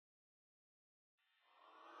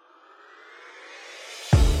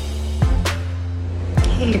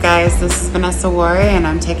Hey you guys, this is Vanessa Wari, and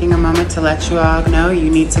I'm taking a moment to let you all know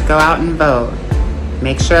you need to go out and vote.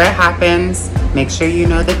 Make sure it happens, make sure you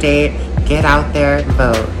know the date, get out there,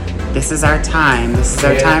 vote. This is our time. This is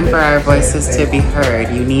our time for our voices to be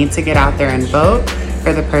heard. You need to get out there and vote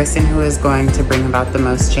for the person who is going to bring about the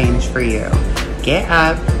most change for you. Get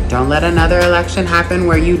up. Don't let another election happen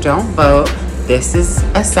where you don't vote. This is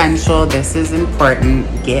essential. This is important.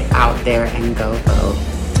 Get out there and go vote.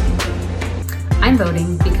 I'm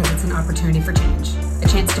voting because it's an opportunity for change, a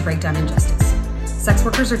chance to break down injustice. Sex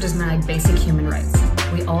workers are denied basic human rights.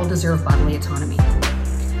 We all deserve bodily autonomy.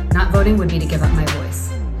 Not voting would be to give up my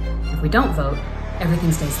voice. If we don't vote,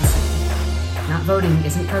 everything stays the same. Not voting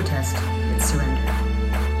isn't protest, it's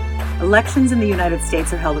surrender. Elections in the United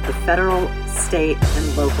States are held at the federal, state,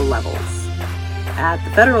 and local levels. At the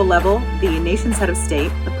federal level, the nation's head of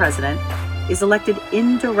state, the president, is elected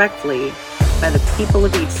indirectly by the people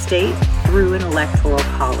of each state through an electoral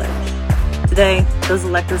college. Today, those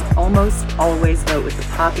electors almost always vote with the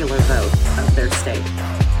popular vote of their state.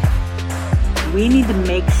 We need to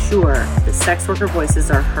make sure that sex worker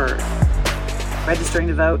voices are heard. Registering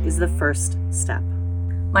to vote is the first step.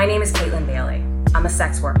 My name is Caitlin Bailey. I'm a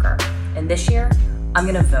sex worker, and this year, I'm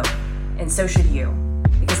gonna vote, and so should you,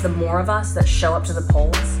 because the more of us that show up to the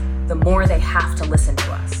polls, the more they have to listen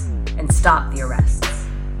to us and stop the arrests.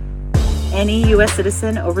 Any U.S.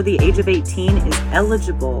 citizen over the age of 18 is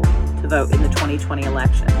eligible to vote in the 2020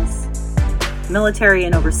 elections. Military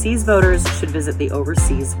and overseas voters should visit the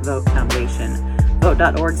Overseas Vote Foundation.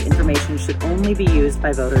 Vote.org's information should only be used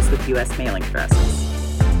by voters with U.S. mailing addresses.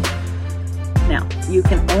 Now, you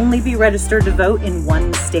can only be registered to vote in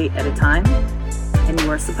one state at a time, and you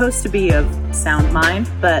are supposed to be of sound mind,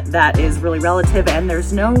 but that is really relative, and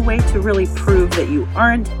there's no way to really prove that you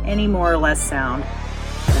aren't any more or less sound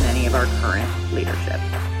than any of our current leadership.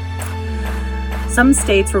 Some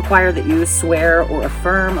states require that you swear or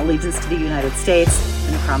affirm allegiance to the United States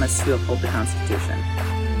and promise to uphold the Constitution.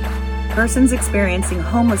 Persons experiencing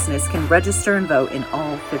homelessness can register and vote in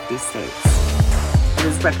all 50 states. It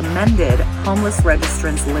is recommended homeless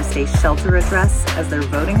registrants list a shelter address as their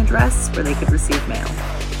voting address where they could receive mail.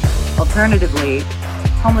 Alternatively,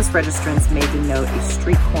 homeless registrants may denote a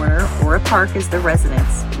street corner or a park as their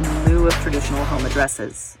residence in lieu of traditional home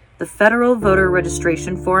addresses. The federal voter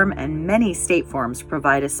registration form and many state forms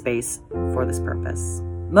provide a space for this purpose.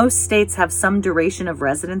 Most states have some duration of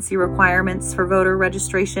residency requirements for voter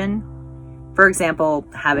registration. For example,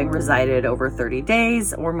 having resided over 30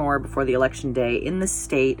 days or more before the election day in the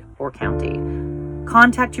state or county.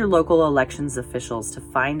 Contact your local elections officials to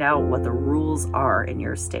find out what the rules are in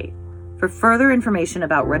your state. For further information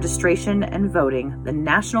about registration and voting, the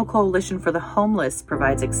National Coalition for the Homeless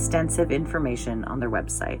provides extensive information on their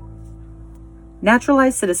website.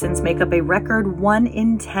 Naturalized citizens make up a record 1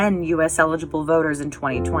 in 10 U.S. eligible voters in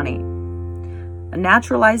 2020. A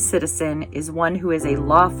naturalized citizen is one who is a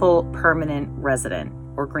lawful permanent resident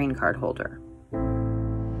or green card holder.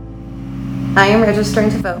 I am registering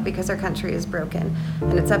to vote because our country is broken,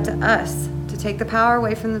 and it's up to us to take the power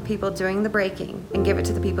away from the people doing the breaking and give it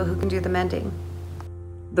to the people who can do the mending.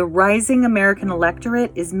 The rising American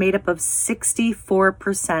electorate is made up of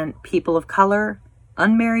 64% people of color,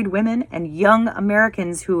 unmarried women, and young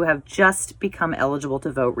Americans who have just become eligible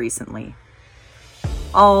to vote recently.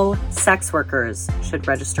 All sex workers should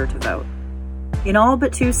register to vote. In all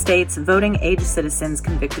but 2 states, voting age citizens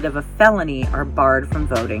convicted of a felony are barred from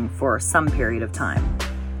voting for some period of time.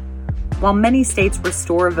 While many states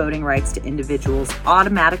restore voting rights to individuals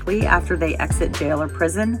automatically after they exit jail or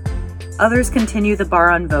prison, others continue the bar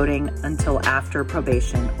on voting until after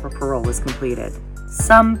probation or parole is completed.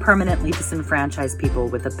 Some permanently disenfranchise people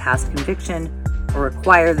with a past conviction or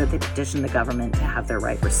require that they petition the government to have their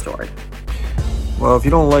right restored. Well, if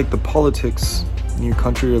you don't like the politics in your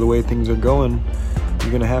country or the way things are going,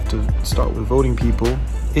 you're going to have to start with voting people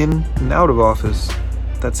in and out of office.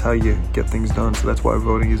 That's how you get things done, so that's why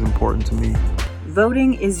voting is important to me.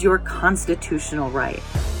 Voting is your constitutional right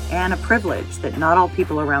and a privilege that not all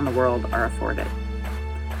people around the world are afforded.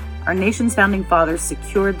 Our nation's founding fathers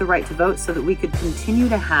secured the right to vote so that we could continue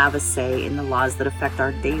to have a say in the laws that affect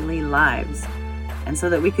our daily lives, and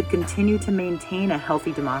so that we could continue to maintain a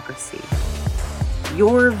healthy democracy.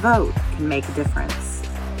 Your vote can make a difference.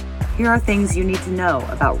 Here are things you need to know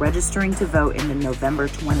about registering to vote in the November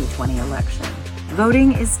 2020 election.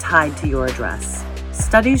 Voting is tied to your address.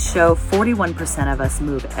 Studies show 41% of us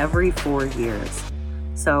move every 4 years.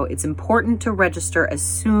 So it's important to register as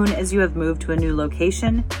soon as you have moved to a new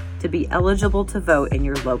location to be eligible to vote in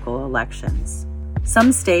your local elections.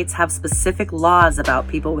 Some states have specific laws about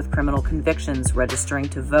people with criminal convictions registering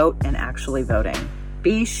to vote and actually voting.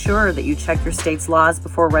 Be sure that you check your state's laws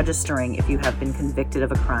before registering if you have been convicted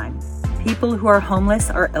of a crime. People who are homeless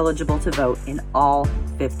are eligible to vote in all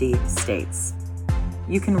 50 states.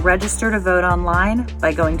 You can register to vote online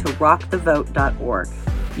by going to rockthevote.org.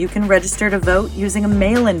 You can register to vote using a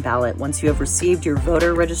mail-in ballot once you have received your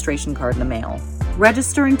voter registration card in the mail.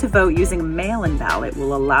 Registering to vote using a mail-in ballot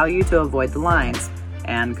will allow you to avoid the lines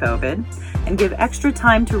and COVID and give extra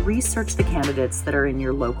time to research the candidates that are in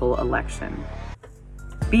your local election.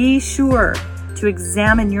 Be sure to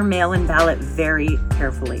examine your mail-in ballot very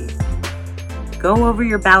carefully. Go over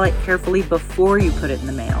your ballot carefully before you put it in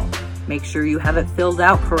the mail. Make sure you have it filled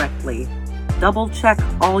out correctly. Double check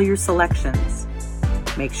all your selections.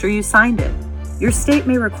 Make sure you signed it. Your state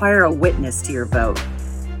may require a witness to your vote.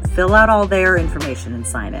 Fill out all their information and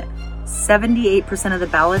sign it. 78% of the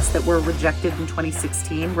ballots that were rejected in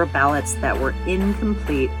 2016 were ballots that were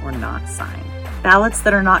incomplete or not signed. Ballots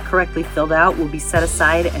that are not correctly filled out will be set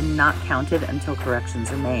aside and not counted until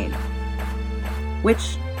corrections are made,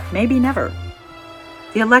 which may be never.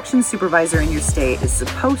 The election supervisor in your state is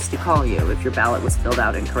supposed to call you if your ballot was filled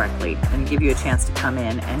out incorrectly and give you a chance to come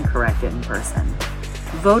in and correct it in person.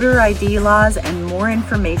 Voter ID laws and more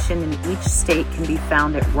information in each state can be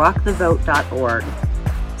found at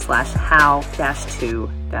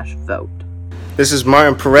rockthevote.org/how-to-vote. This is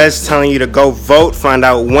Martin Perez telling you to go vote, find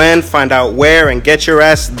out when, find out where, and get your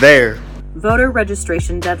ass there. Voter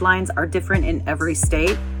registration deadlines are different in every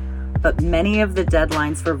state, but many of the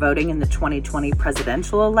deadlines for voting in the 2020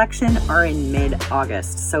 presidential election are in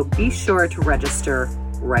mid-August, so be sure to register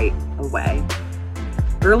right away.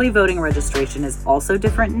 Early voting registration is also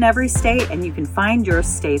different in every state, and you can find your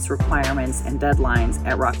state's requirements and deadlines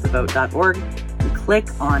at rockthevote.org and click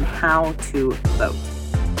on How to Vote.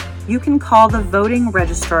 You can call the voting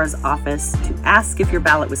registrar's office to ask if your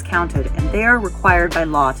ballot was counted, and they are required by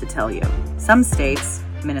law to tell you. Some states,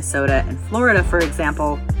 Minnesota and Florida, for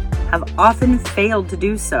example, have often failed to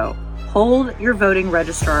do so. Hold your voting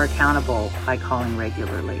registrar accountable by calling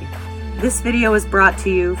regularly. This video is brought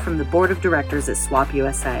to you from the Board of Directors at SWAP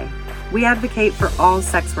USA. We advocate for all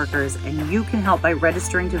sex workers, and you can help by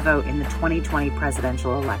registering to vote in the 2020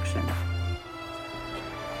 presidential election.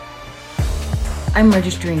 I'm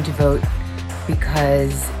registering to vote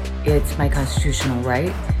because it's my constitutional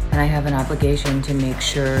right, and I have an obligation to make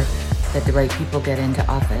sure that the right people get into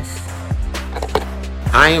office.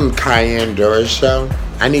 I am Cayenne Durishow.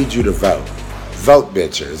 I need you to vote. Vote,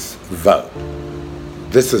 bitches. Vote.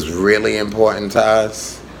 This is really important to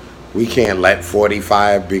us. We can't let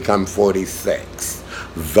 45 become 46.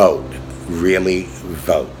 Vote. Really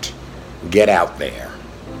vote. Get out there.